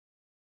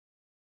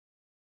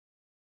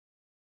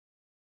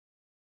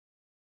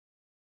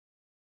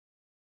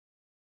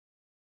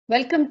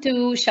Welcome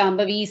to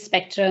Shambhavi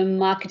Spectrum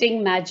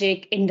Marketing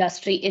Magic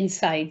Industry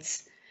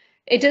Insights.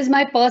 It is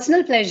my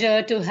personal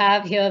pleasure to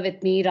have here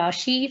with me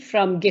Rashi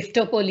from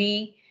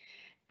Giftopoly.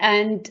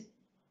 And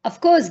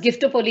of course,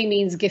 Giftopoly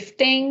means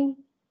gifting.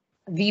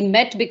 We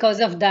met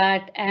because of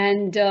that.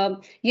 And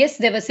yes,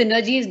 there were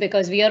synergies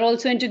because we are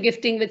also into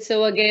gifting with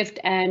Soa Gift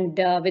and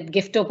with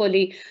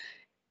Giftopoly.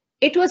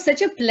 It was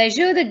such a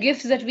pleasure, the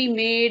gifts that we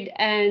made,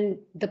 and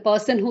the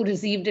person who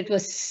received it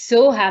was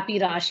so happy,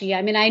 Rashi.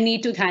 I mean, I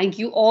need to thank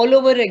you all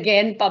over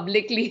again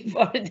publicly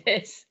for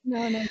this.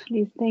 No, no,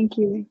 please. Thank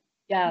you.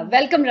 Yeah,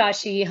 welcome,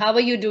 Rashi. How are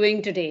you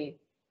doing today?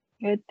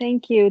 Good.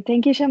 Thank you.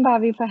 Thank you,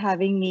 Shambhavi, for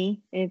having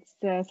me. It's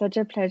such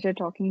a pleasure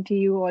talking to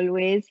you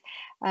always.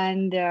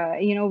 And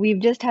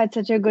we've just had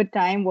such a good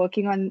time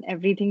working on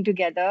everything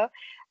together.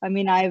 I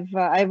mean,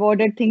 I've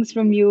ordered things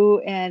from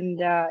you,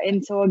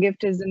 and so a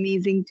gift is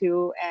amazing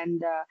too.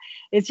 And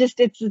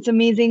it's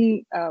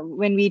amazing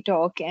when we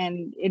talk,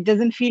 and it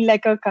doesn't feel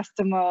like a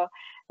customer,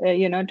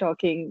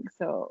 talking.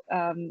 So,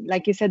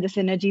 like you said, the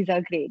synergies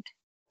are great.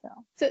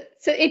 So.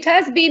 So it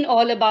has been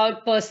all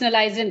about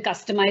personalized and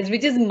customized,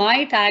 which is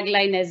my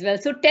tagline as well.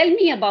 So tell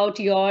me about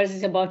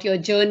yours, about your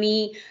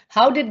journey.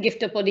 How did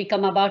Giftopoly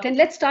come about? And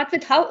let's start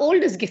with how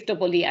old is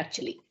Giftopoly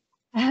actually?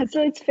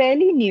 So it's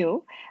fairly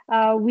new.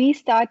 We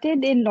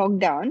started in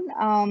lockdown.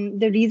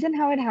 The reason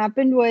how it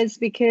happened was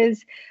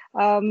because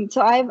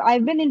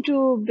I've been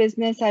into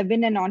business. I've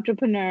been an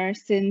entrepreneur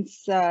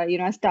since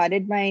I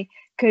started my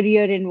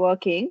career in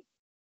working.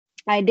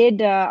 I did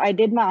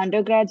my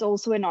undergrads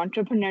also in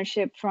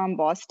entrepreneurship from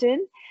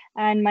Boston,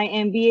 and my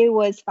MBA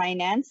was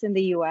finance in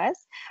the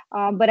US.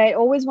 But I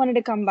always wanted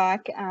to come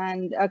back to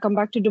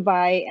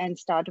Dubai and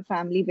start a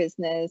family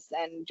business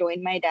and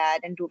join my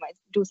dad and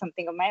do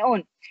something of my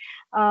own.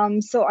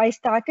 So I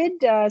started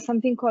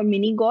something called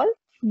Mini Golf,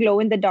 glow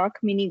in the dark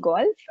mini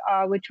golf,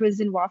 which was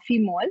in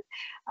Wafi Mall,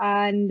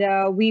 and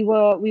we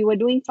were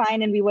doing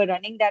fine, and we were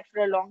running that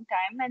for a long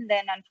time. And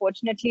then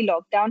unfortunately,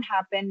 lockdown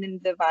happened and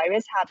the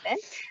virus happened,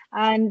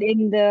 and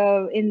in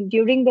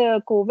during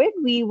the COVID,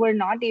 we were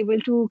not able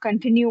to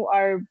continue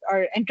our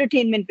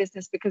entertainment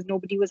business because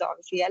nobody was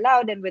obviously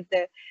allowed, and with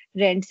the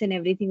rents and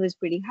everything was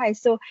pretty high.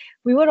 So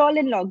we were all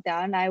in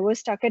lockdown. I was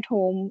stuck at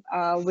home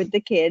with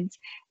the kids,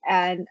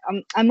 and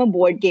I'm a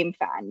board game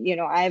fan.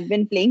 I've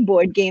been playing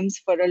board games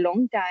for a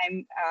long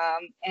time,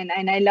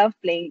 and I love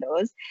playing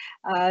those.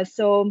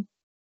 So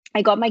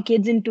I got my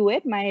kids into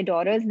it. My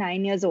daughter is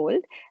 9 years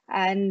old,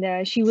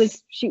 and she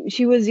was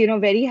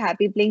very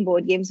happy playing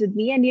board games with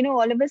me. And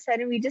all of a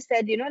sudden we just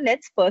said,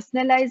 let's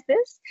personalize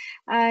this,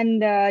 and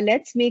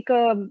let's make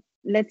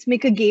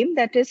a game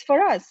that is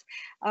for us.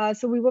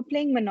 So we were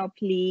playing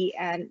Monopoly,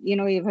 and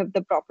you have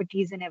the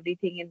properties and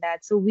everything in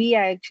that. So we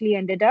actually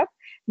ended up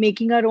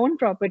making our own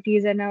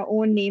properties and our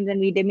own names, and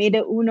we made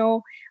a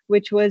Uno,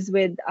 which was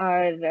with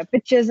our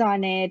pictures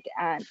on it,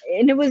 and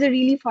it was a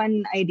really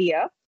fun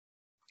idea.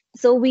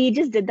 So we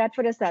just did that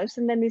for ourselves,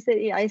 and then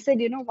I said,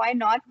 why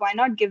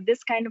not give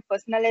this kind of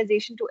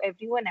personalization to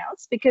everyone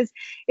else, because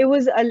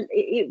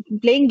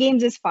playing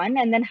games is fun,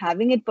 and then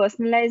having it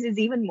personalized is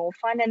even more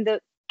fun, and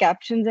the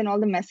captions and all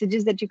the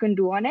messages that you can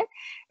do on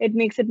it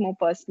makes it more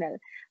personal.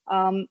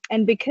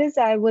 And because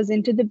I was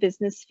into the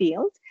business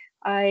field,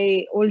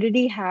 I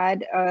already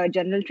had a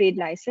general trade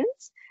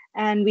license,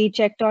 and we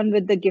checked on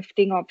with the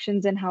gifting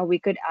options and how we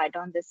could add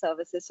on the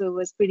services. So it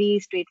was pretty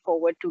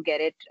straightforward to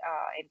get it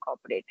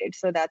incorporated.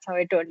 So that's how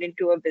it turned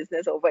into a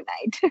business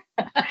overnight.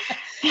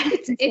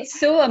 So, It's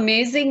so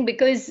amazing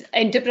because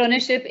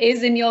entrepreneurship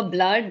is in your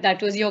blood.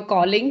 That was your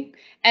calling,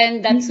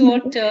 and that's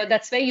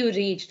where you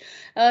reached.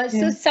 So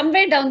yeah.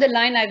 somewhere down the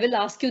line, I will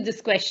ask you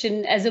this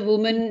question as a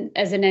woman,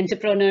 as an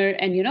entrepreneur,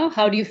 and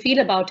how do you feel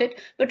about it?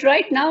 But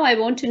right now, I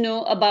want to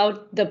know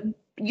about the.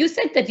 You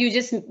said that you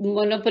just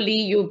Monopoly,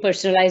 you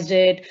personalized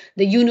it.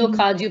 The Mhm.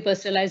 cards, you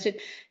personalized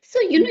it. So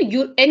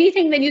you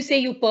anything when you say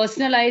you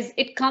personalize,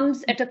 it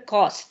comes at a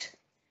cost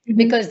Mhm.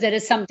 because there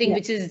is something Yeah.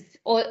 which is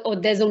or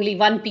there's only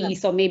one Yeah.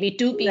 piece or maybe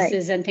two Right.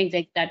 pieces and things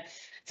like that.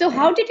 So Right.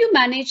 how did you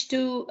manage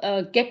to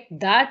get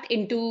that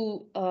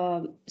into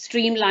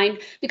streamlined,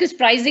 because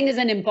pricing is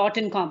an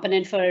important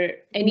component for Mhm.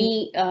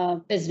 any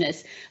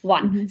business.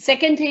 One Mhm.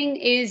 second thing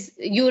is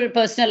you're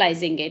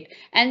personalizing it,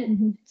 and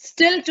Mhm.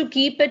 still to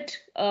keep it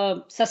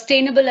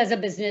sustainable as a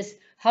business,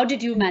 how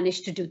did you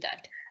manage to do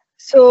that?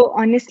 So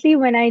honestly,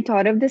 when I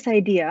thought of this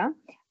idea,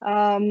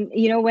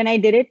 when I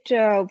did it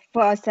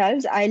for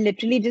ourselves, I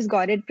literally just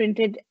got it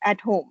printed at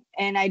home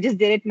and I just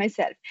did it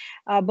myself.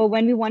 But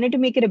when we wanted to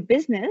make it a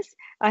business,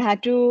 I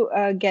had to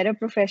get a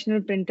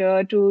professional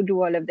printer to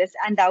do all of this.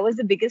 And that was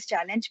the biggest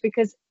challenge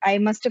because I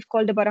must have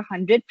called about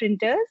 100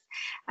 printers,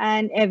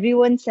 and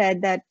everyone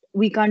said that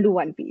we can't do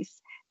one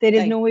piece. There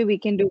is no Right. way we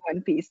can do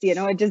one piece. It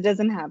just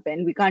doesn't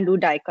happen. We can't do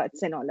die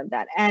cuts and all of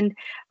that. And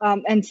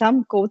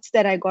some quotes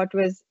that I got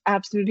was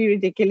absolutely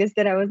ridiculous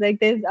that I was like,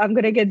 this, I'm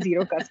going to get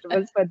zero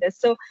customers for this.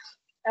 So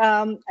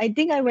I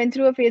think I went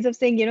through a phase of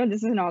saying,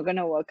 this is not going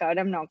to work out.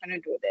 I'm not going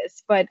to do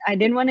this. But I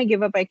didn't want to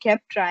give up. I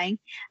kept trying.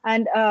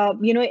 And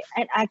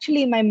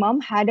actually, my mom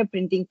had a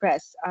printing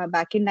press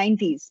back in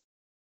 90s.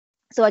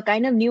 So I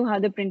kind of knew how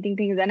the printing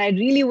thing is, and I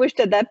really wished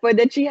at that point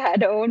that she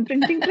had her own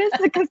printing press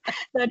because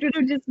that would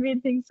have just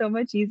made things so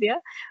much easier.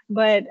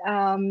 But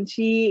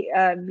she,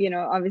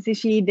 obviously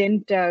she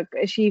didn't.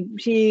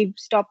 She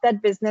stopped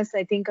that business.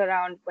 I think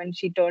around when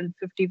she turned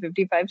 50,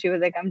 55, she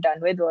was like, "I'm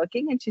done with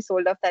working," and she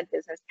sold off that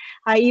business.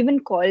 I even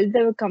called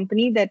the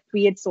company that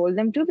we had sold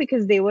them to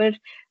because they were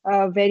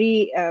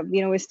very,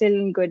 we're still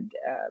in good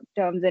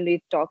terms and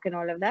we talk and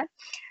all of that.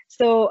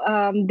 So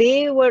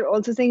they were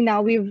also saying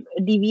now we've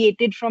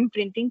deviated from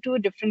printing to a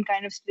different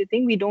kind of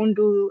thing. We don't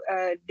do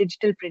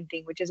digital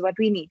printing, which is what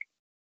we need.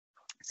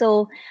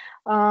 So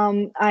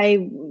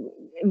I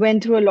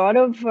went through a lot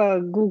of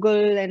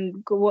Google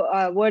and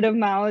word of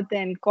mouth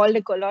and called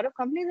a lot of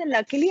companies. And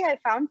luckily I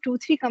found 2,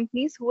 3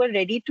 companies who were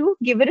ready to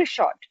give it a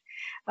shot.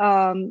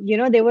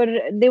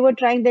 They were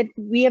trying that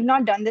we have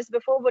not done this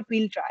before, but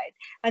we'll try it.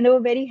 And they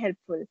were very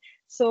helpful.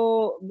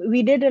 So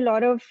we did a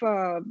lot of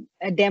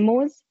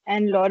demos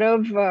and a lot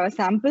of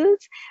samples,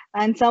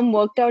 and some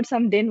worked out,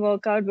 some didn't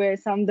work out, where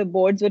some the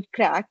boards would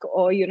crack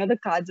or, the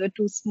cards were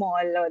too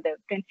small or the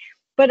print.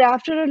 But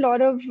after a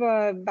lot of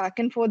back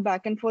and forth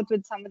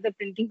with some of the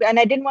printing, and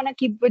I didn't want to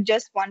keep with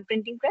just one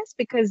printing press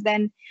because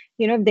then,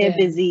 if they're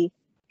busy,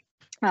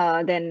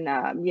 then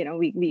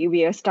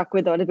we are stuck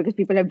with orders because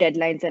people have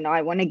deadlines and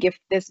I want to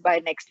gift this by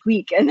next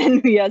week, and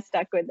then we are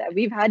stuck with that.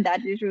 We've had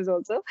that issues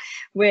also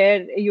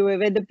where you were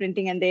with the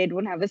printing and they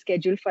don't have a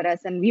schedule for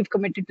us and we've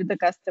committed to the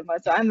customer,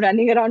 so I'm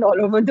running around all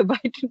over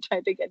Dubai to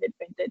try to get it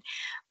printed.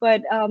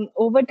 But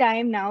over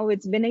time now,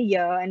 it's been a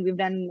year and we've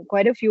done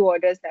quite a few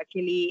orders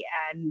luckily,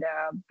 and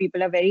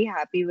people are very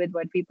happy with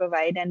what we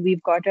provide, and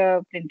we've got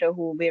a printer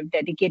who we've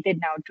dedicated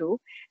now to,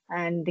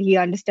 and he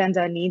understands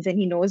our needs and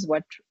he knows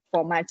what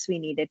formats we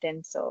need it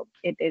in, so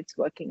it's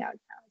working out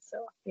now. So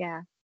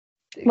yeah,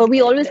 but we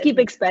always keep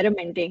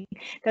experimenting.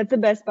 That's the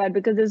best part,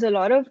 because there's a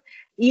lot of,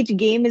 each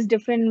game is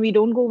different. We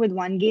don't go with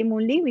one game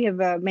only. We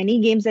have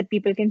many games that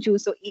people can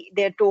choose, so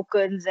there are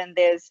tokens and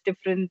there's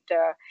different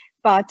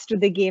parts to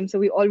the game, so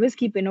we always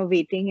keep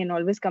innovating and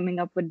always coming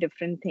up with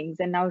different things.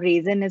 And now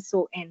Raisin is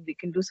so in, we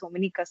can do so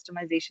many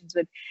customizations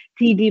with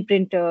 3D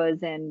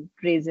printers and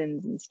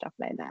raisins and stuff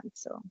like that,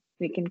 so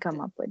we can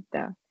come up with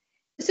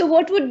So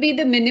what would be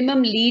the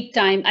minimum lead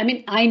time? I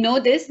mean, I know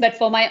this, but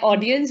for my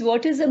audience,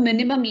 what is the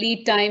minimum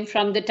lead time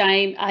from the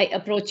time I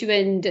approach you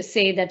and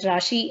say that,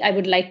 Rashi, I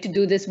would like to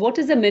do this? What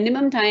is the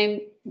minimum time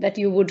that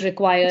you would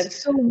require?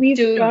 So we've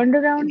turned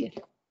around.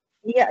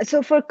 Yeah,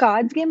 so for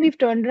cards game, we've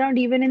turned around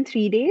even in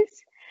 3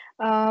 days.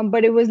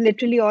 But it was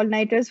literally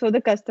all-nighters for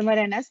the customer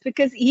and us,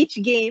 because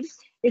each game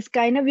is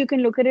kind of, you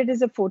can look at it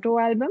as a photo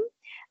album.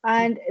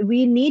 And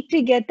we need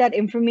to get that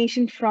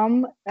information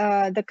from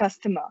the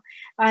customer.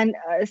 And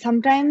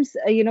sometimes,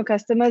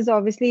 customers,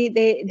 obviously,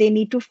 they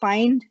need to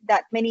find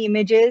that many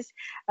images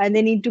and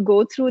they need to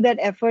go through that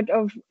effort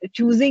of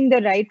choosing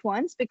the right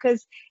ones,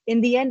 because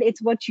in the end,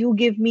 it's what you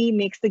give me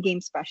makes the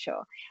game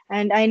special.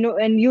 And I know,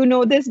 and you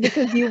know this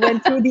because you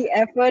went through the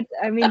effort.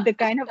 I mean, the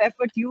kind of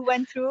effort you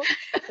went through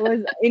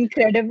was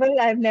incredible.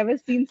 I've never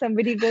seen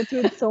somebody go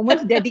through so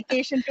much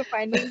dedication to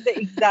finding the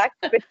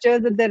exact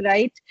pictures of the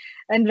right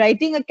and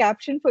writing a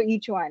caption for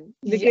each one.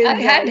 Because I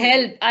had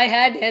help. I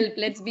had help.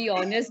 Let's be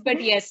honest.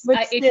 But yes,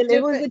 but still,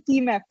 it was a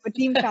team effort,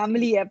 team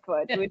family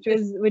effort, which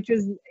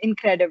was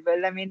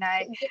incredible. I mean,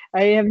 I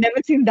have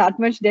never seen that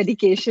much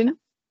dedication.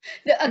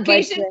 The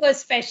occasion was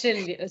special,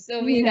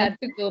 so we had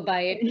to go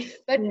by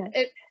it. But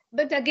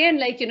but again,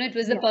 like, it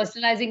was the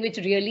personalizing which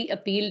really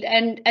appealed.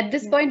 And at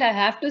this point, I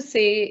have to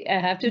say, I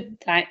have to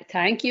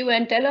thank you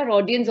and tell our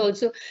audience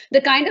also the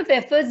kind of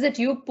efforts that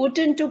you put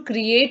into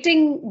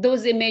creating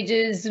those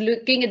images,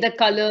 looking at the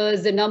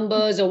colors, the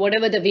numbers, or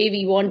whatever the way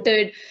we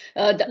wanted,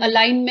 the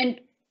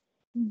alignment.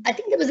 I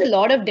think there was a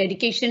lot of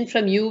dedication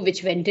from you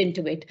which went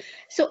into it.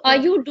 So are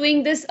you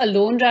doing this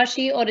alone,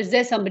 Rashi, or is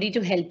there somebody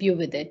to help you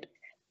with it?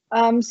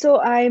 So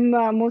I'm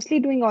mostly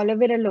doing all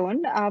of it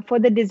alone. For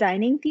the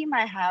designing team,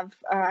 I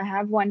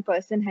have one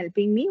person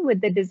helping me with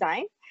the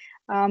design.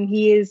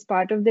 He is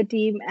part of the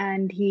team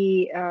and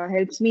he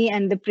helps me.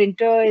 And the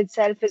printer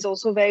itself is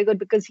also very good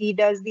because he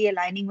does the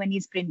aligning when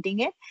he's printing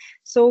it.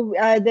 So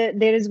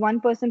there is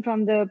one person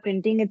from the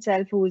printing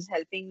itself who is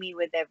helping me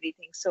with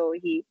everything. So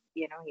he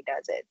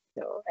does it.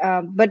 So,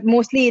 but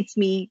mostly it's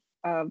me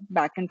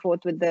back and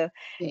forth with the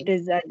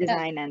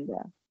design and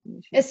the.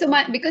 So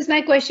because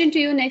my question to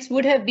you next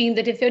would have been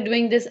that if you're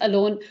doing this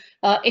alone,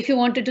 if you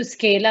wanted to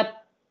scale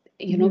up,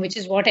 which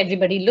is what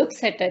everybody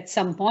looks at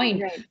some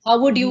point,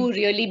 how would you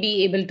really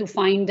be able to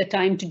find the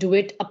time to do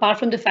it, apart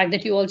from the fact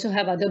that you also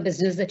have other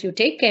business that you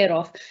take care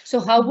of? So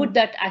how would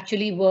that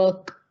actually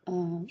work?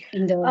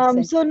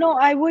 So no,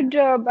 I would,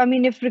 I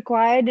mean, if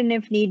required and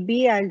if need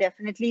be, I'll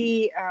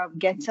definitely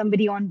get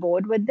somebody on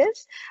board with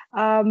this.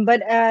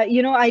 But,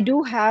 I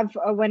do have,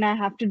 when I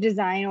have to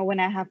design or when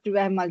I have to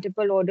have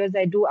multiple orders,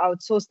 I do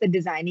outsource the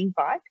designing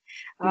part.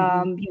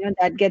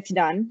 That gets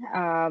done.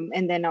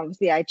 And then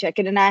obviously I check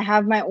it, and I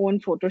have my own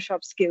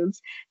Photoshop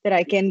skills that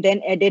I can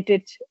then edit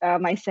it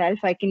myself.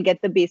 I can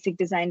get the basic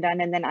design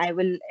done, and then I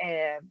will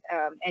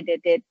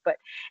edit it. But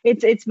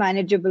it's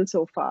manageable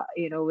so far.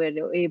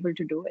 We're able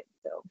to do it.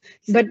 So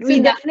but we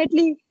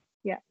definitely,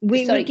 yeah,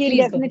 we can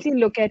definitely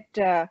look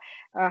at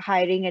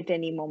hiring at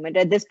any moment.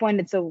 At this point,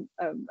 it's a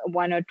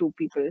one or two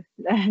people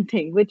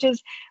thing, which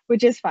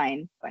is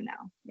fine for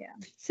now. Yeah.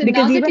 So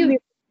because now that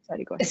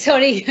sorry, go ahead.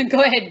 Sorry,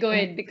 go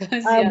ahead.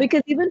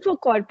 Because even for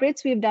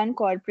corporates, we've done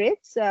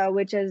corporates,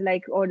 which is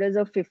like orders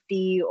of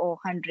 50 or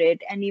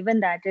 100, and even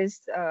that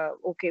is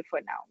okay for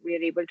now. We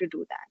are able to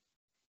do that.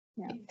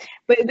 Yeah,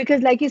 but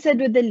because like you said,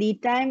 with the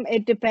lead time,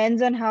 it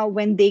depends on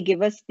when they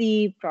give us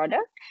the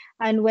product.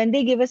 And when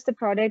they give us the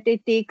product,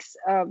 it takes,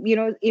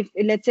 if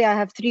let's say I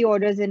have 3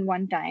 orders in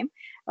one time,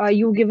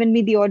 you've given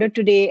me the order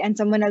today and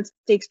someone else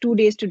takes 2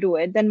 days to do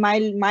it, then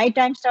my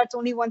time starts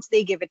only once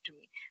they give it to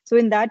me. So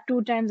in that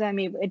 2 days, I'm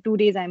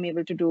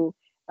able to do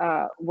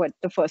what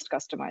the first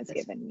customer has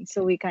given me.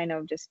 So we kind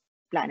of just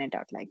plan it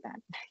out like that.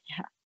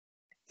 Yeah.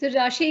 So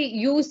Rashi,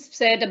 you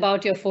said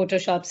about your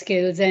Photoshop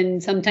skills,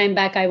 and some time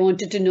back I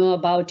wanted to know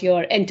about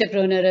your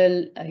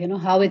entrepreneurial,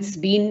 how it's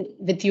been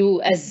with you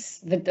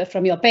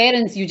from your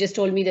parents. You just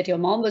told me that your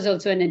mom was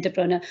also an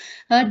entrepreneur.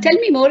 Tell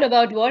me more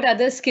about what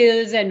other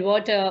skills and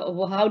what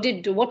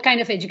kind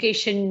of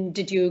education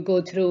did you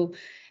go through,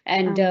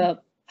 and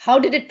how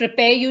did it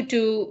prepare you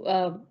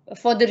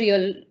for the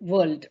real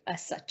world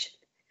as such?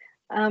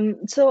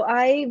 So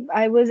I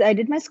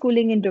did my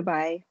schooling in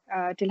Dubai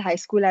till high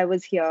school. I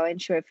was here in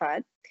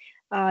Shuaifat.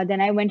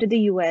 Then I went to the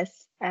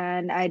US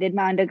and I did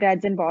my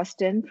undergrads in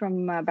Boston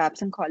from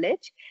Babson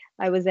College.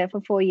 I was there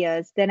for 4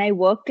 years. Then I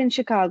worked in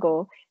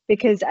Chicago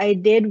because I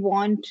did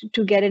want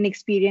to get an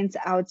experience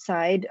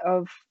outside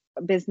of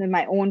business,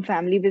 my own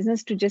family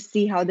business, to just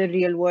see how the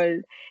real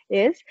world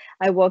is.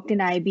 I worked in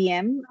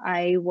IBM.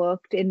 I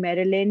worked in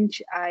Merrill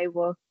Lynch. I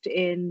worked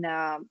in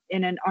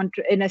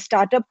a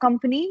startup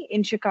company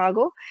in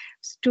Chicago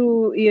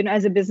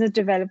as a business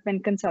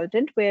development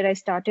consultant, where I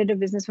started a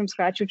business from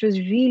scratch, which was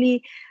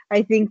really,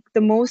 I think,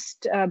 the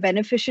most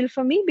beneficial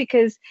for me,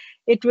 because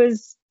it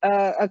was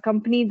a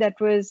company that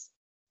was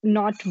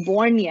not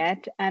born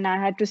yet, and I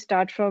had to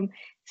start from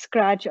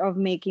scratch of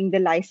making the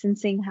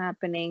licensing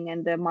happening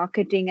and the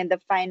marketing and the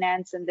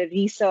finance and the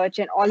research,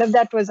 and all of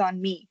that was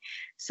on me.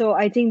 So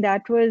I think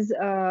that was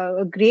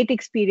a great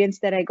experience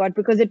that I got,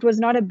 because it was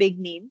not a big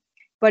name,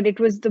 but it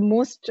was the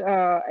most,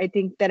 I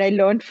think, that I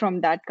learned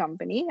from that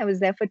company. I was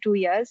there for 2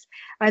 years,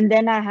 and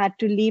then I had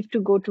to leave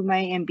to go to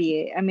my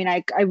MBA. I mean,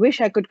 I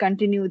wish I could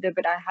continue there,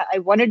 but I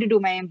wanted to do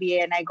my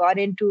MBA, and I got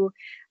into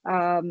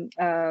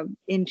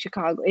in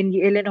Chicago, in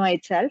Illinois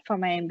itself, for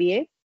my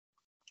MBA.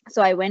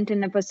 So I went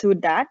and I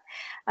pursued that.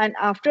 And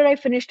after I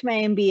finished my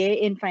MBA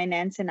in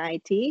finance and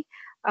IT,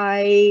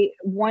 I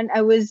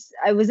was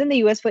in the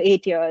US for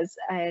 8 years,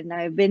 and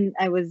I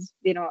was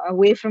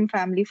away from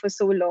family for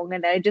so long,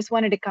 and I just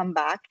wanted to come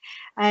back.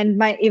 And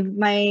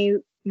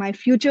my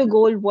future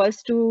goal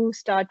was to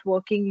start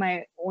working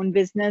my own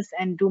business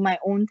and do my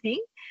own thing.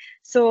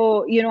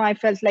 So, I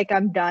felt like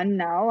I'm done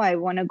now. I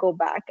want to go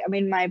back. I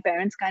mean, my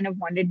parents kind of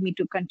wanted me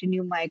to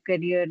continue my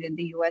career in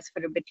the US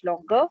for a bit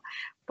longer,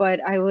 but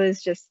I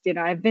was just,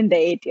 I've been there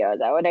 8 years.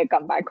 I want to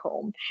come back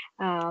home.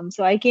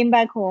 So I came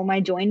back home.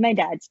 I joined my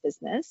dad's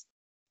business,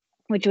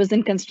 which was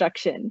in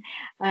construction.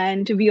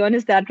 And to be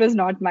honest, that was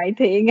not my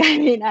thing. I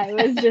mean, I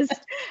was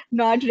just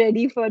not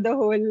ready for the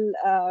whole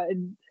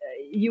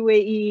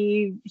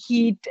UAE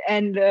heat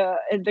and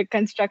the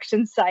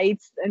construction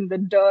sites and the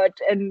dirt,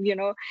 and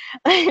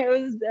I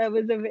was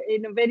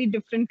in a very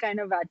different kind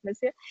of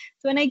atmosphere.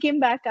 So when I came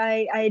back,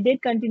 I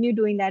did continue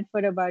doing that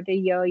for about a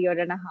year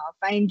and a half.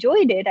 I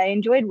enjoyed it. I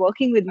enjoyed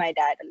working with my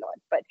dad a lot,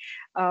 but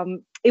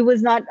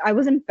I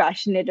wasn't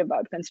passionate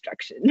about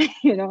construction,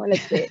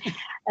 let's say.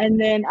 And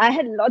then I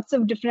had lots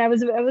of different,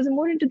 I was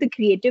more into the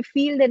creative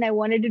field, and I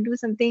wanted to do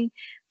something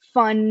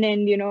fun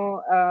and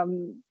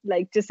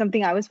like just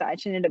something I was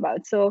passionate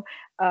about. So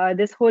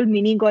this whole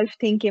mini golf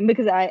thing came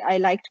because I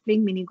liked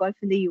playing mini golf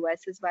in the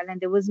US as well, and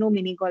there was no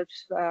mini golf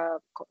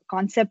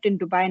concept in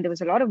Dubai, and there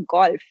was a lot of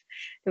golf.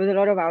 There was a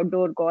lot of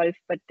outdoor golf,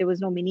 but there was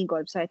no mini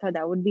golf. So I thought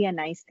that would be a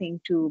nice thing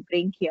to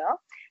bring here.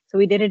 So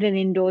we did it in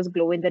indoors,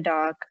 glow in the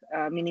dark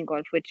mini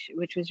golf,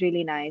 which was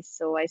really nice.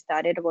 So I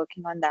started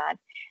working on that,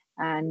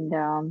 and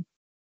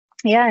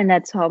and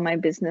that's how my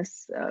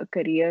business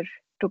career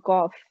took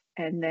off.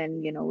 And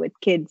then, with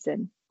kids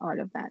and all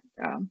of that,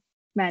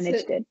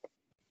 managed it.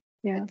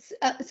 Yeah.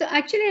 So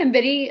actually, I'm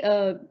very,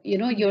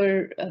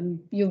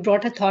 you've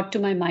brought a thought to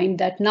my mind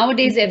that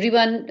nowadays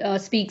everyone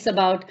speaks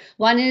about.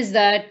 One is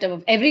that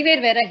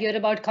everywhere where I hear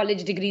about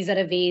college degrees are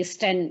a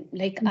waste, and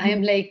I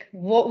am like,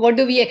 what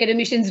do we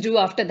academicians do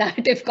after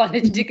that if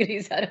college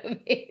degrees are a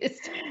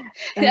waste?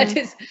 That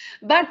is.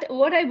 But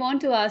what I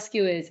want to ask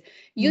you is,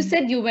 you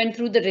said you went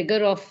through the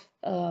rigor of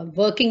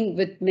working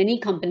with many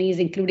companies,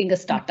 including a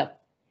startup.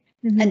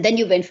 and then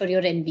you went for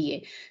your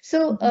MBA.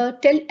 So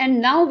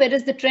and now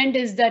whereas the trend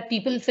is that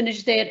people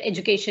finish their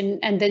education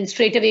and then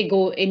straight away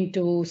go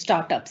into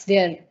startups.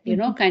 They're,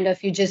 kind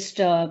of, you just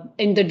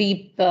in the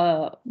deep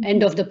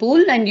end of the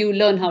pool and you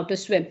learn how to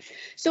swim.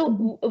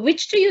 So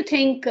which do you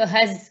think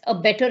has a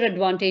better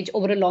advantage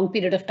over a long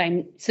period of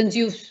time, since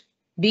you've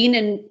been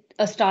in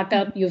a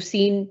startup, you've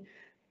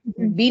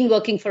been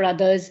working for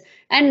others,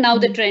 and now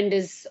the trend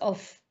is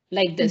of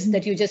like this,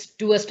 that you just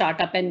do a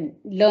startup and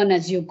learn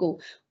as you go.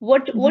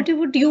 What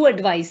would you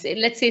advise?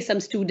 Let's say some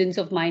students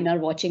of mine are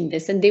watching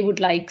this and they would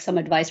like some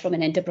advice from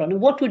an entrepreneur.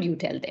 What would you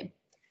tell them?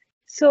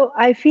 So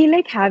I feel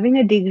like having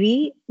a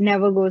degree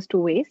never goes to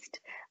waste.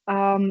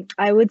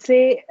 I would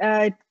say,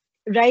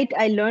 right,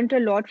 I learned a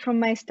lot from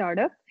my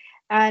startup,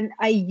 and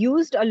I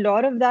used a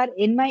lot of that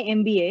in my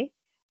MBA,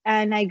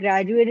 and I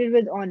graduated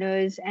with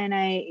honors. And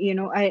I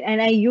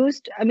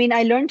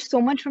learned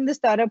so much from the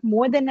startup,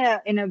 more than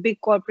in a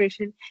big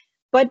corporation.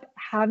 But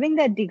having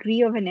that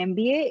degree of an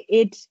MBA,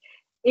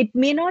 it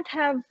may not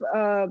have.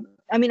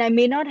 I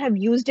may not have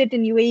used it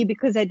in UAE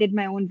because I did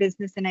my own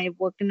business and I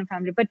worked in a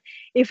family. But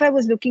if I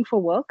was looking for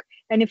work,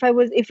 and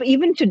if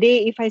even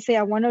today, if I say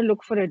I want to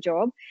look for a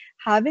job,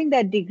 having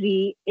that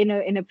degree in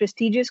a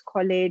prestigious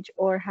college,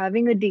 or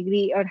having a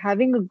degree, or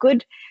having a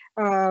good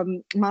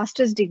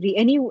master's degree,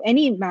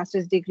 any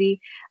master's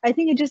degree, I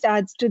think it just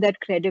adds to that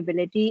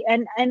credibility.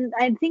 And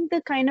I think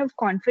the kind of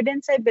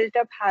confidence I built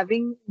up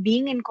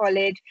being in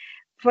college,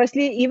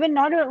 firstly, even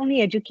not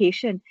only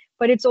education,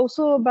 but it's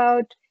also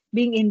about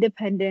being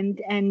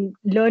independent and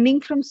learning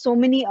from so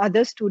many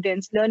other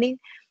students. Learning,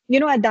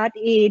 at that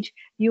age,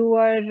 you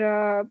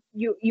are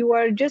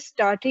just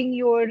starting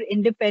your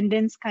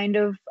independence kind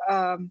of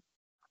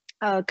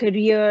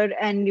career,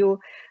 and you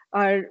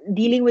are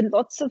dealing with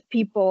lots of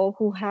people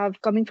who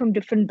have coming from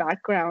different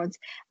backgrounds,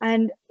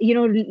 and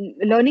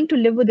learning to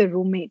live with a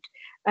roommate,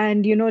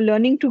 and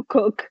learning to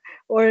cook,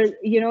 or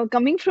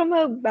coming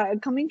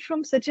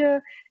from such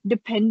a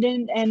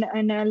dependent and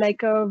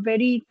like a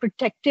very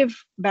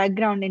protective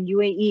background in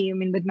UAE. I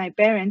mean, with my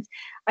parents,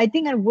 I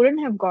think I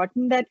wouldn't have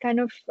gotten that kind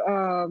of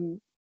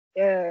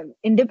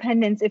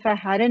independence if I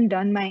hadn't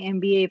done my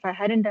MBA, if I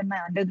hadn't done my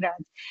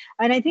undergrads.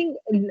 And I think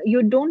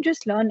you don't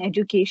just learn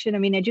education. I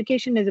mean,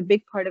 education is a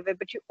big part of it,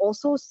 but you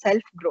also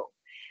self grow.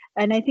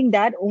 And I think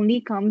that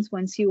only comes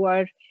once you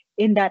are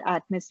in that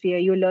atmosphere.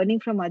 You're learning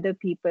from other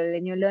people,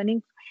 and you're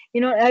learning,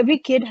 every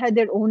kid had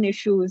their own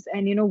issues,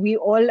 and, we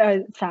all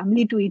are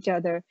family to each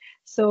other.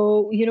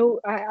 So,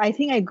 I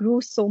think I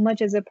grew so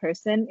much as a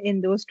person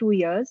in those 2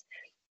 years,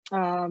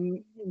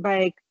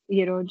 by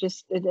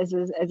just as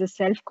a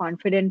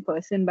self-confident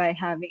person, by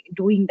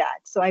doing that.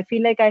 So I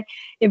feel like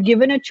if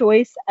given a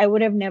choice, I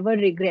would have never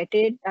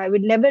regretted. I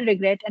would never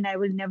regret, and I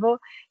will never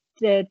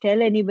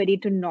tell anybody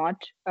to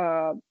not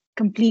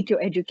complete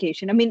your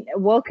education. I mean,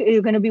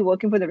 you're going to be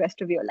working for the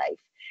rest of your life.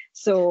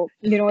 So,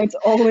 it's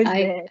always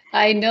there.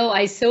 I know,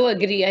 I so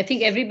agree. I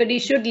think everybody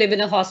should live in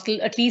a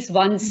hostel at least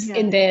once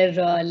in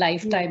their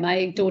lifetime.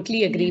 I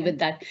totally agree with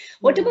that.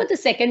 What about the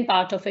second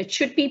part of it?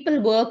 Should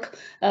people work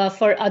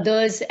for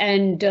others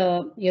and,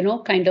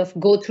 kind of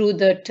go through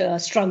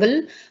that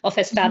struggle of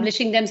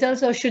establishing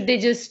themselves, or should they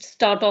just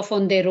start off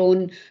on their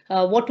own?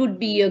 What would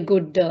be a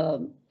good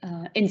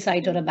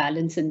insight or a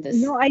balance in this?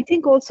 No, I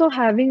think also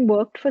having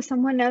worked for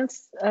someone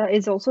else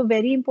is also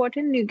very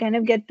important. You kind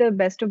of get the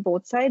best of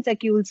both sides.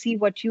 Like, you will see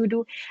what you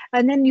do,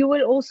 and then you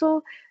will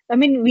also, I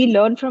mean, we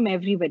learn from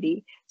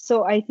everybody.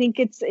 So I think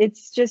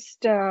it's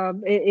just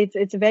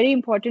it's very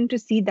important to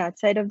see that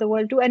side of the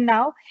world too. And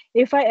now,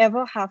 if I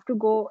ever have to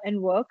go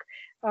and work,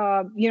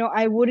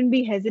 I wouldn't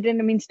be hesitant.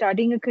 I mean,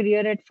 starting a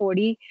career at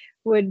 40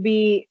 would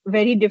be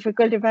very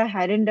difficult if I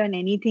hadn't done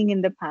anything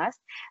in the past.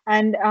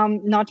 And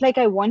not like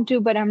I want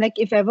to, but I'm like,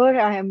 if ever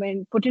I am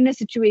put in a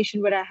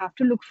situation where I have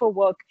to look for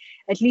work,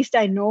 at least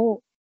I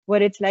know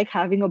what it's like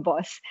having a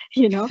boss,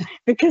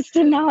 because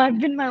till now I've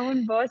been my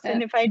own boss.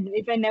 And if I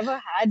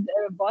never had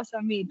a boss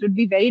on me, it would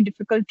be very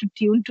difficult to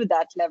tune to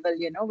that level,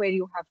 where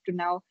you have to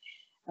now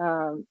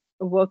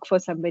work for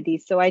somebody.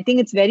 So I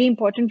think it's very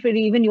important for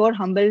even your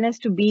humbleness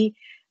to be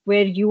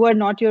where you are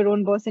not your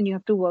own boss and you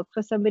have to work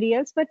for somebody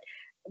else. But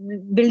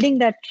building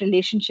that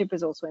relationship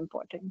is also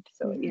important.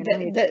 So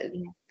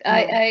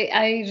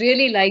I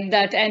really like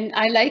that, and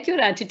I like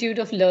your attitude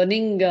of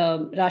learning,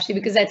 Rashi,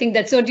 because I think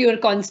that's what you're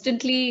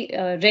constantly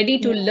ready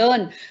to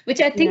learn,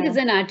 which I think is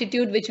an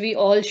attitude which we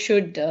all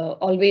should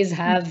always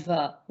have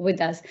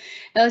with us.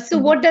 So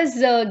what does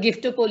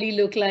Giftopoly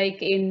look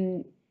like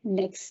in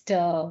next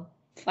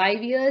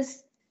 5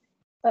 years?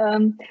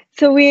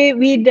 So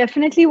we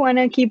definitely want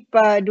to keep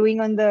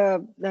doing on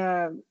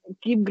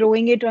keep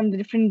growing it on the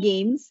different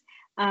games.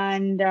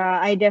 And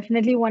I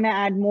definitely want to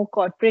add more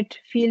corporate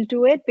feel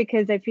to it,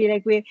 because I feel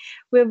like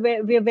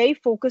we're very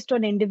focused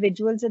on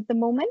individuals at the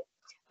moment.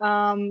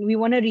 We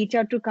want to reach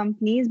out to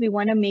companies. We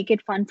want to make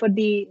it fun for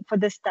the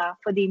staff,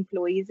 for the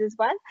employees as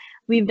well.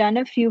 We've done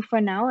a few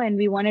for now, and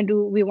we want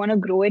to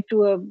grow it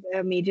to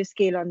a major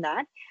scale on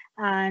that.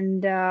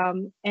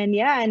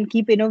 and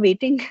keep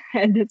innovating.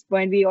 At this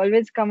point, we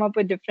always come up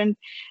with different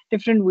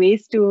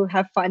ways to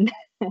have fun,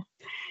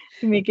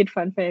 to make it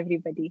fun for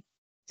everybody.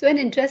 So an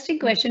interesting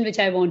question which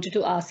I wanted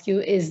to ask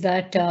you is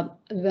that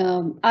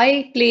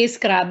I play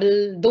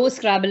Scrabble. Though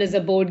Scrabble is a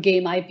board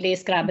game, I play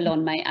Scrabble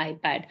on my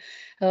iPad.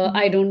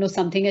 I don't know,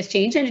 something has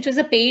changed, and it was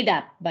a paid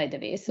app, by the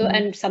way. So,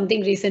 and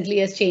something recently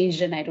has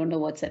changed, and I don't know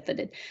what's up with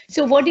it.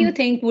 So, what do you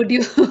think? Would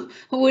you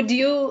would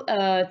you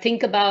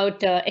think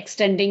about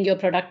extending your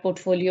product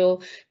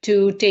portfolio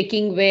to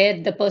taking where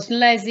the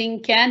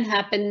personalizing can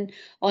happen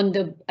on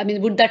the? I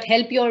mean, would that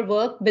help your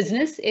work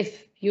business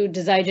if you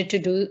decided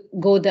to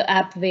go the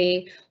app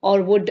way,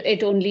 or would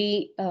it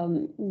only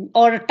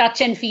or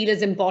touch and feel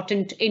is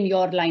important in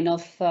your line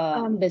of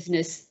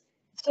business?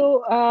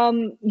 So,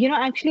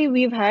 actually,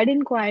 we've had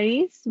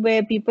inquiries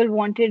where people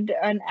wanted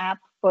an app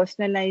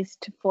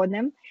personalized for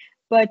them.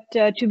 But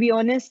to be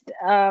honest,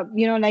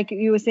 like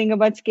you were saying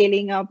about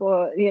scaling up,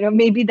 or,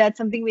 maybe that's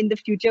something in the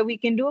future we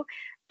can do,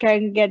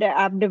 can get an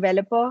app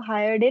developer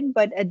hired in.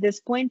 But at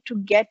this point, to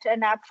get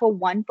an app for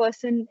one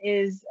person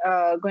is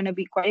going to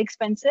be quite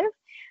expensive.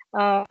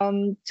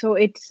 So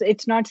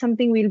it's not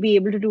something we'll be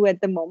able to do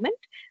at the moment.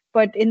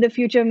 But in the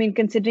future, I mean,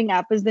 considering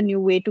app is the new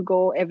way to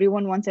go,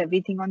 everyone wants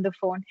everything on the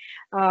phone.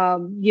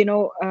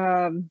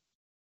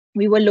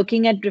 We were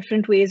looking at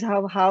different ways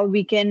how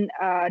we can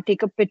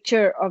take a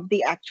picture of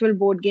the actual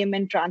board game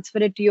and transfer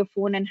it to your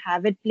phone and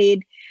have it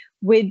played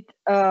with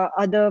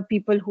other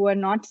people who are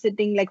not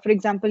sitting. Like, for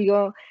example,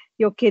 your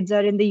kids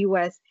are in the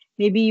US.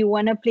 Maybe you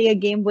want to play a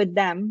game with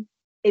them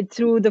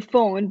through the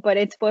phone, but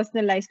it's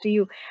personalized to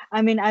you.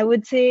 I mean, I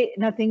would say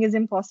nothing is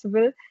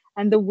impossible.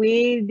 And the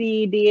way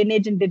the day and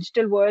age and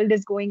digital world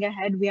is going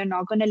ahead, we are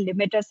not going to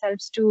limit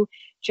ourselves to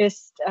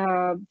just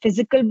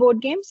physical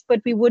board games,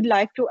 but we would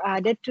like to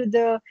add it to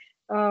the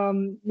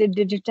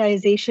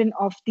digitization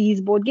of these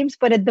board games.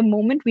 But at the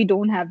moment, we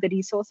don't have the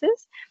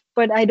resources.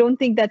 But I don't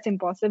think that's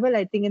impossible.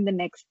 I think in the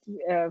next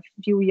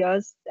few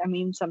years, I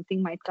mean,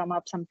 something might come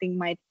up, something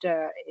might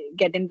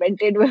get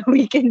invented where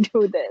we can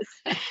do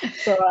this.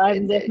 So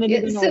I'm definitely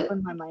going to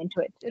open my mind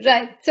to it.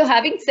 Right. So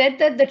having said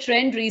that, the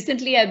trend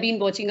recently, I've been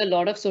watching a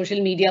lot of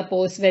social media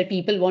posts where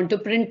people want to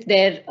print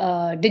their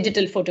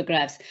digital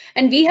photographs.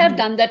 And we have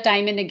done that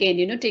time and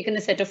again, taken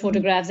a set of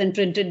photographs and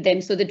printed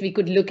them so that we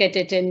could look at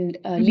it in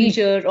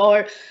leisure,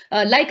 or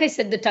like I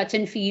said, the touch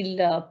and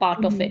feel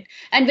part of it.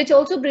 And which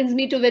also brings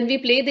me to when we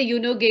play the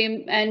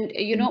game and,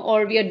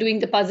 or we are doing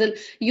the puzzle,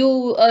 you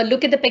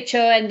look at the picture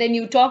and then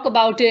you talk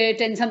about it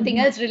and something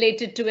else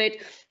related to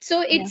it.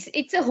 So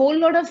it's a whole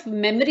lot of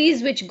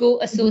memories which go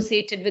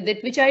associated with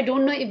it, which I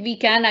don't know if we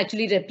can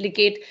actually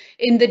replicate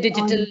in the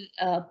digital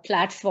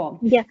platform.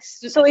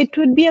 Yes. So it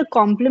would be a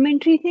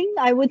complementary thing,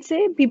 I would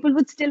say. People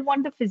would still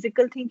want the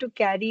physical thing to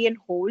carry and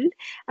hold.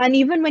 And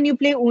even when you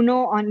play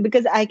Uno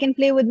because I can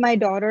play with my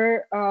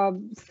daughter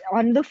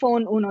on the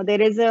phone Uno,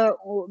 there is a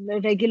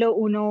regular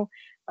Uno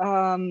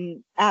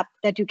app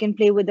that you can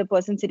play with the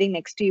person sitting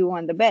next to you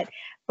on the bed.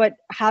 But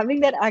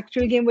having that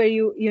actual game where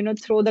you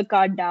throw the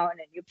card down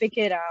and you pick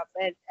it up,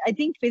 and I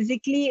think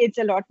physically it's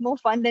a lot more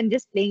fun than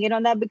just playing it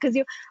on that, because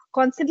you're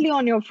constantly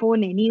on your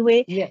phone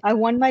anyway. I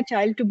want my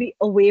child to be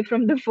away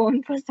from the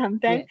phone for some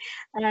time.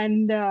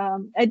 And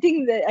I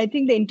think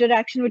the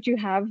interaction which you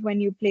have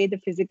when you play the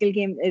physical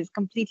game is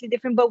completely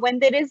different. But when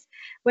there is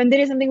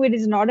something which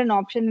is not an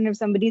option, and if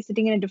somebody is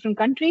sitting in a different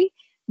country,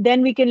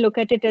 then we can look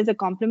at it as a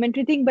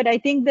complementary thing. But I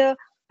think the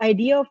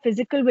idea of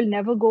physical will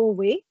never go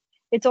away.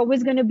 It's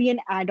always going to be an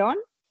add-on.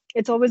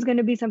 It's always going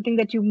to be something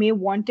that you may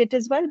want it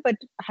as well. But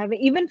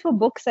even for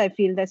books, I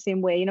feel the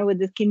same way. With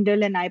the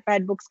Kindle and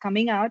iPad books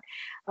coming out,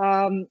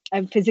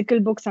 a physical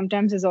book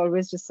sometimes is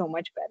always just so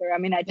much better. I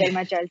mean, I tell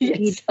my child to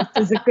read a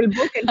physical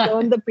book and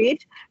turn the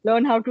page,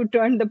 learn how to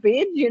turn the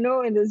page,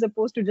 and as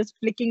opposed to just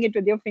flicking it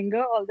with your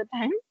finger all the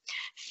time.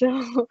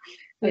 So,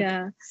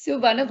 yeah. So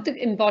one of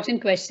the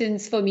important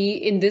questions for me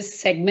in this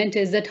segment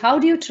is that how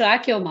do you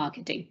track your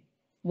marketing?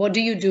 What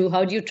do you do?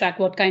 How do you track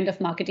what kind of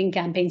marketing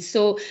campaigns?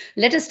 So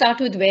let us start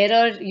with, where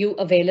are you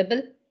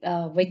available?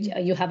 Which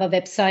you have a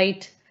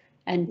website,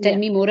 and tell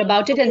me more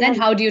about it. And then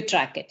how do you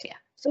track it? Yeah.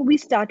 So we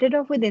started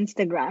off with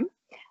Instagram.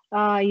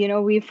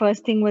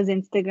 First thing was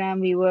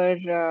Instagram.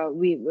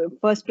 We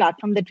first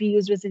platform that we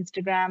used was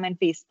Instagram and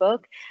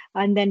Facebook.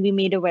 And then we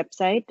made a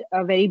website,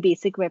 a very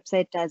basic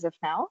website as of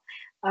now.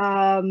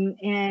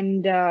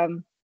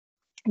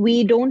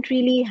 We don't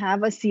really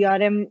have a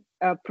CRM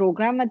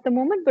program at the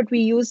moment, but we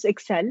use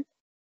Excel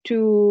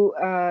to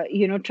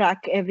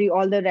track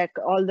all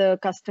the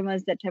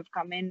customers that have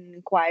come in,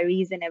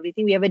 inquiries and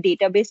everything. We have a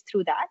database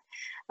through that.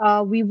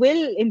 We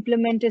will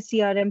implement a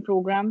CRM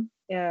program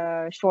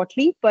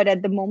shortly, but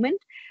at the moment,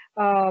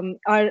 our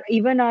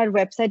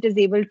website is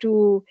able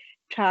to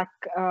track.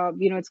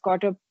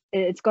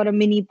 It's got a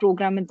mini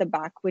program at the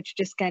back, which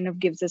just kind of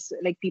gives us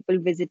like people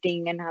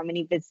visiting and how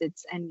many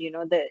visits and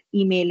the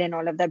email and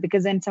all of that.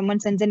 Because when someone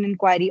sends an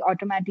inquiry,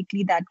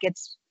 automatically that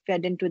gets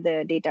fed into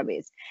the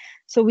database.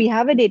 So we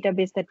have a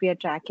database that we are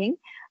tracking.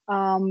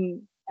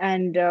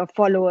 and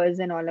followers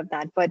and all of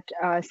that. But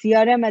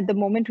CRM at the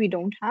moment we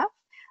don't have.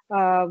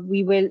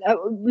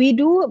 We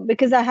do,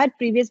 because I had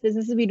previous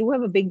businesses, we do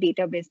have a big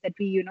database that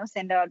we,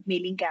 send out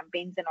mailing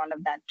campaigns and all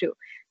of that too.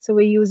 So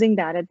we're using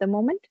that at the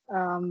moment.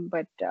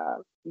 But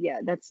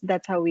yeah,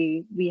 that's how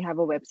we have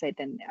a website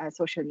and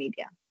social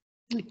media.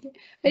 Okay.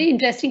 Very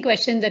interesting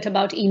question that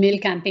about email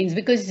campaigns,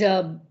 because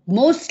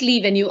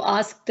mostly when you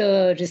ask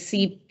the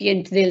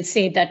recipient, they'll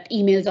say that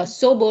emails are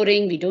so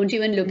boring, we don't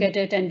even look at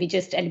it and we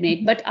just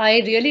eliminate. But I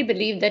really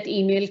believe that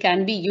email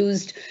can be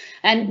used.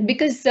 And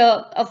because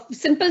a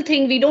simple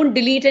thing, we don't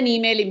delete an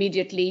email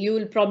immediately. You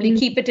will probably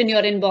keep it in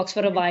your inbox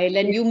for a while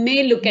and you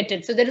may look at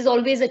it. So there is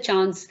always a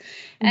chance.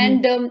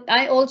 And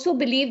I also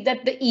believe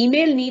that the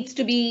email needs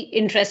to be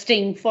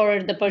interesting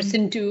for the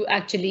person to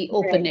actually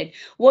open it.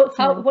 What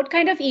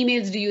kind of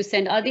emails do you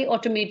send? Are they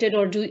automated,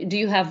 or do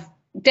you have?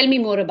 Tell me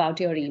more about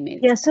your emails.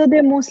 Yeah, so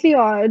they're mostly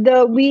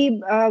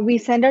we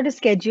send out a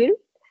schedule,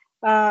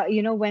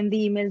 when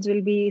the emails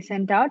will be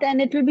sent out,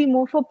 and it will be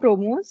more for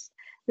promos.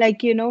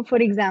 Like, for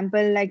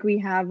example, like we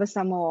have a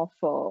summer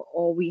offer,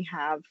 or we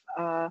have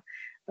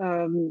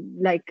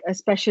like a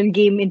special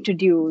game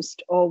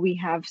introduced, or we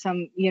have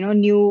some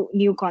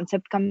new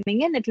concept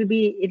coming in. It'll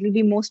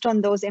be most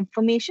on those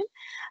information,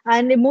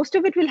 and most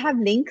of it will have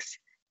links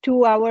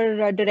to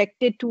our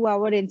directed to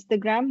our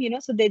Instagram,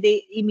 so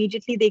they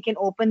immediately they can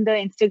open the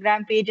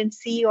Instagram page and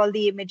see all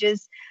the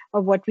images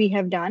of what we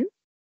have done.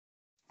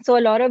 So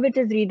a lot of it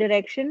is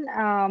redirection,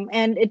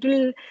 and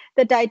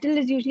the title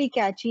is usually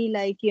catchy,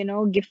 like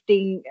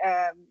gifting,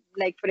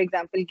 like for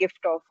example gift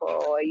offer,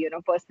 or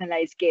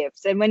personalized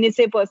gifts. And when you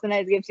say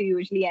personalized gifts, you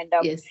usually end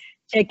up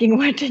checking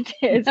what it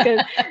is,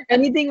 because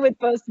anything with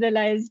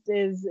personalized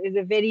is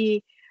a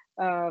very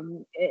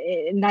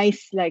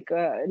nice, like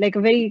a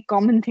very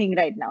common thing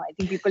right now. I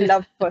think people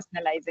love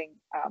personalizing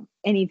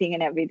anything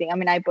and everything. I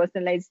mean, I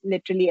personalize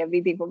literally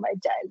everything for my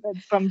child,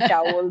 from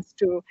towels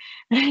to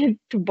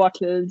to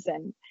bottles.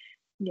 And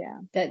yeah,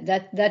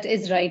 that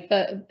is right.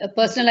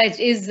 Personalized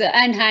is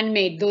and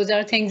handmade. Those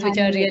are things which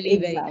are really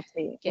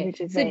exactly, very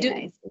which is very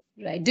nice.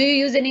 Right. Do you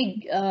use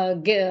any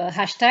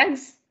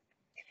hashtags?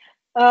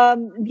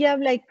 Yeah,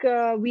 like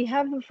we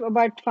have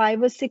about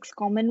 5 or 6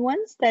 common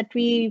ones that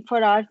we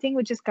for our thing,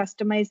 which is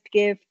customized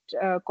gift,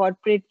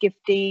 corporate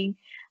gifting,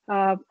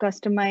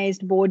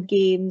 customized board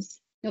games.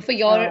 No, for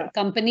your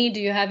company, do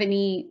you have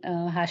any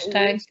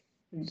hashtags?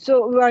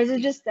 So ours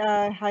is just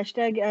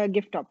hashtag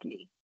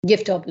Giftopoly.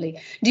 Giftopoly.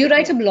 Do you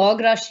write a blog,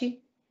 Rashi?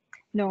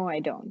 No, I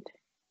don't.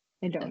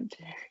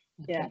 Okay.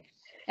 Yeah.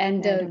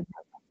 And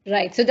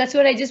right. So that's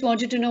what I just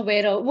wanted to know.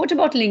 What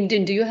about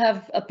LinkedIn? Do you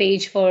have a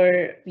page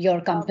for your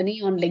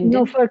company on LinkedIn?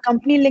 No, for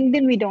company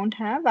LinkedIn, we don't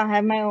have. I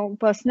have my own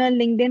personal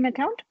LinkedIn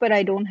account, but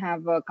I don't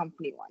have a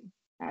company one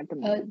at the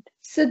moment.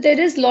 So there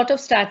is a lot of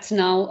stats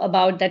now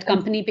about that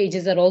company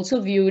pages are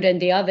also viewed,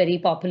 and they are very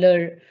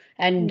popular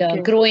and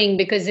growing,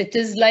 because it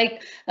is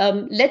like,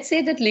 let's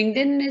say that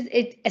LinkedIn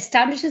it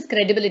establishes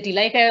credibility.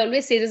 Like I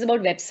always say this about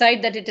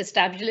website, that it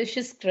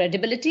establishes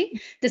credibility.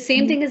 The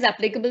same thing is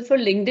applicable for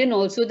LinkedIn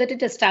also, that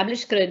it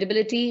establishes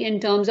credibility in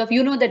terms of,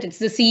 that it's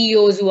the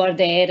CEOs who are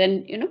there,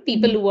 and,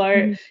 people who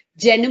are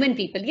genuine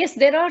people. Yes,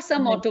 there are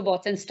some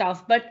Autobots and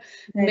stuff, but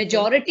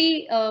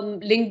majority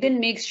LinkedIn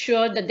makes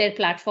sure that their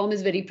platform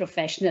is very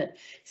professional.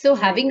 So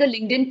having a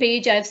LinkedIn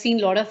page, I've seen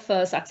a lot of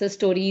success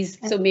stories.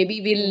 So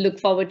maybe we'll look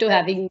forward to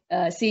having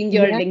seeing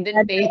your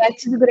LinkedIn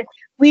page.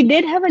 We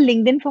did have a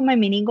LinkedIn for my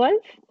mini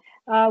golf,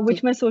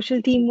 which my social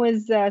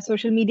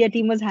media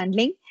team was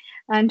handling.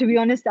 And to be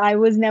honest, I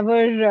was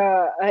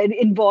never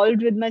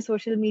involved with my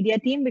social media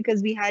team,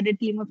 because we had a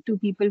team of 2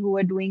 people who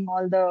were doing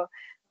all the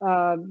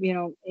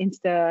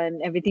Insta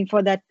and everything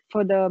for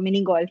the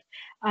mini golf.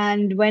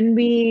 And when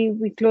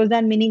we closed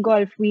down mini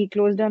golf, we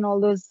closed down all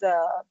those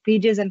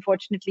pages,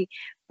 unfortunately.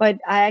 But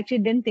I actually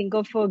didn't think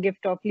of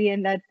Giftopoly,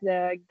 and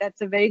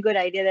that's a very good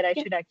idea, that I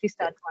should actually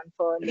start one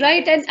for LinkedIn.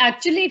 Right. And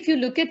actually, if you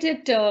look at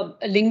it,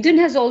 LinkedIn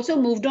has also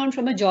moved on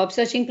from a job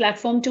searching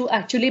platform to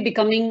actually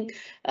becoming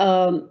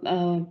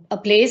a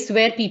place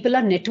where people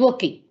are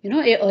networking.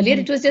 Earlier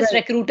it was just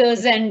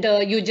recruiters, and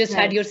you just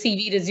had your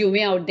CV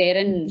resume out there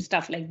and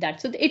stuff like that.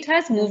 So it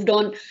has moved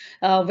on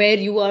where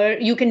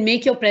you can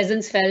make your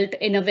presence felt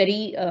in a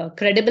very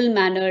credible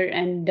manner.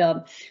 And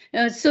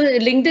so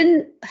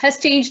LinkedIn has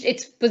changed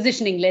its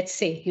positioning, let's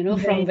say,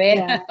 from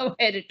where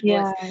it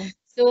was.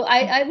 So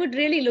I would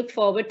really look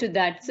forward to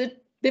that. So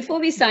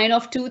before we sign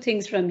off, 2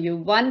 things from you.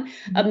 One,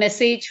 a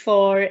message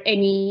for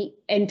any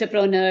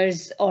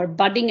entrepreneurs or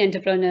budding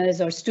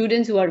entrepreneurs or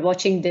students who are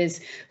watching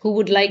this, who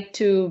would like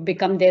to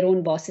become their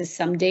own bosses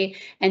someday.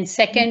 And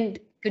second,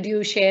 could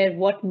you share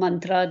what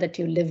mantra that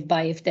you live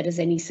by, if there is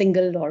any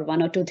single or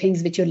 1 or 2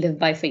 things which you live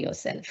by for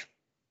yourself?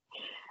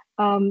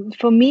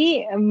 For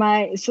me,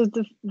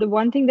 the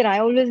one thing that I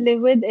always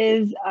live with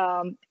is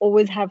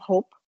always have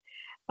hope.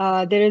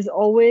 There is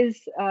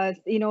always,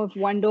 if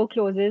one door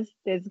closes,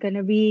 there's going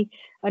to be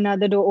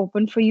another door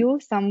open for you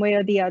some way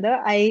or the other.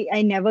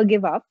 I never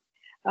give up.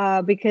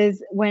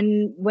 because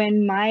when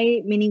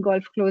my mini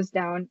golf closed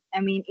down,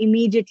 I mean,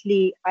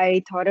 immediately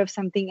I thought of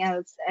something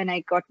else and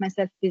I got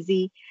myself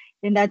busy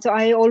in that. So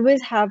I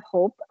always have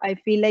hope. I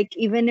feel like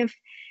the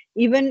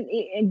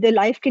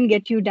life can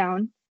get you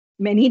down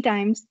many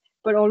times,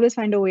 but always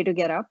find a way to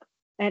get up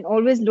and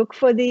always look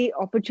for the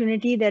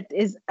opportunity that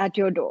is at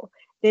your door.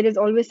 There is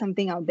always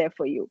something out there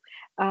for you.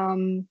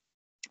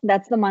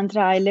 That's the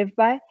mantra I live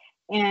by.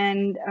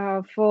 And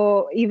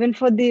for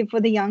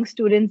the young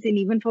students and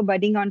even for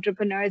budding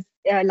entrepreneurs,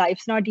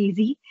 life's not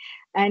easy,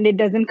 and it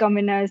doesn't come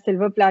in a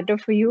silver platter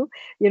for you.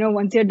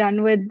 Once you're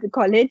done with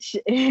college,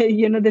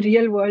 the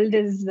real world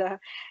is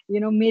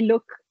may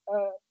look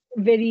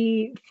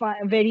very fun,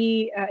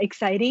 very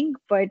exciting,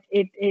 but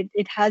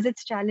it has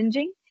its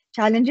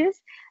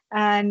challenges.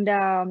 And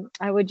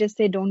I would just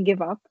say, don't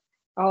give up.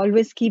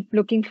 Always keep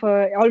looking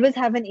always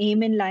have an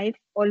aim in life,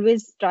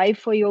 always strive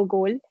for your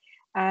goal,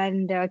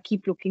 and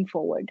keep looking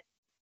forward.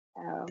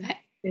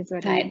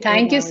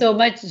 Thank you so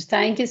much.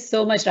 Thank you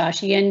so much,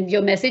 Rashi. And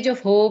your message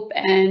of hope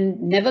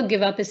and never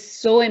give up is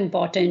so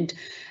important.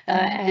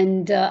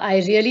 And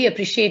I really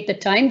appreciate the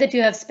time that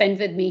you have spent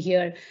with me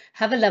here.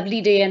 Have a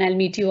lovely day, and I'll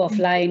meet you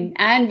offline.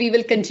 And we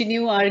will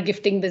continue our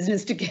gifting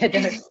business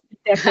together.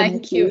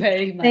 Thank you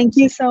very much. Thank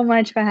you so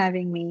much for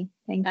having me.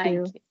 Thank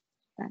you.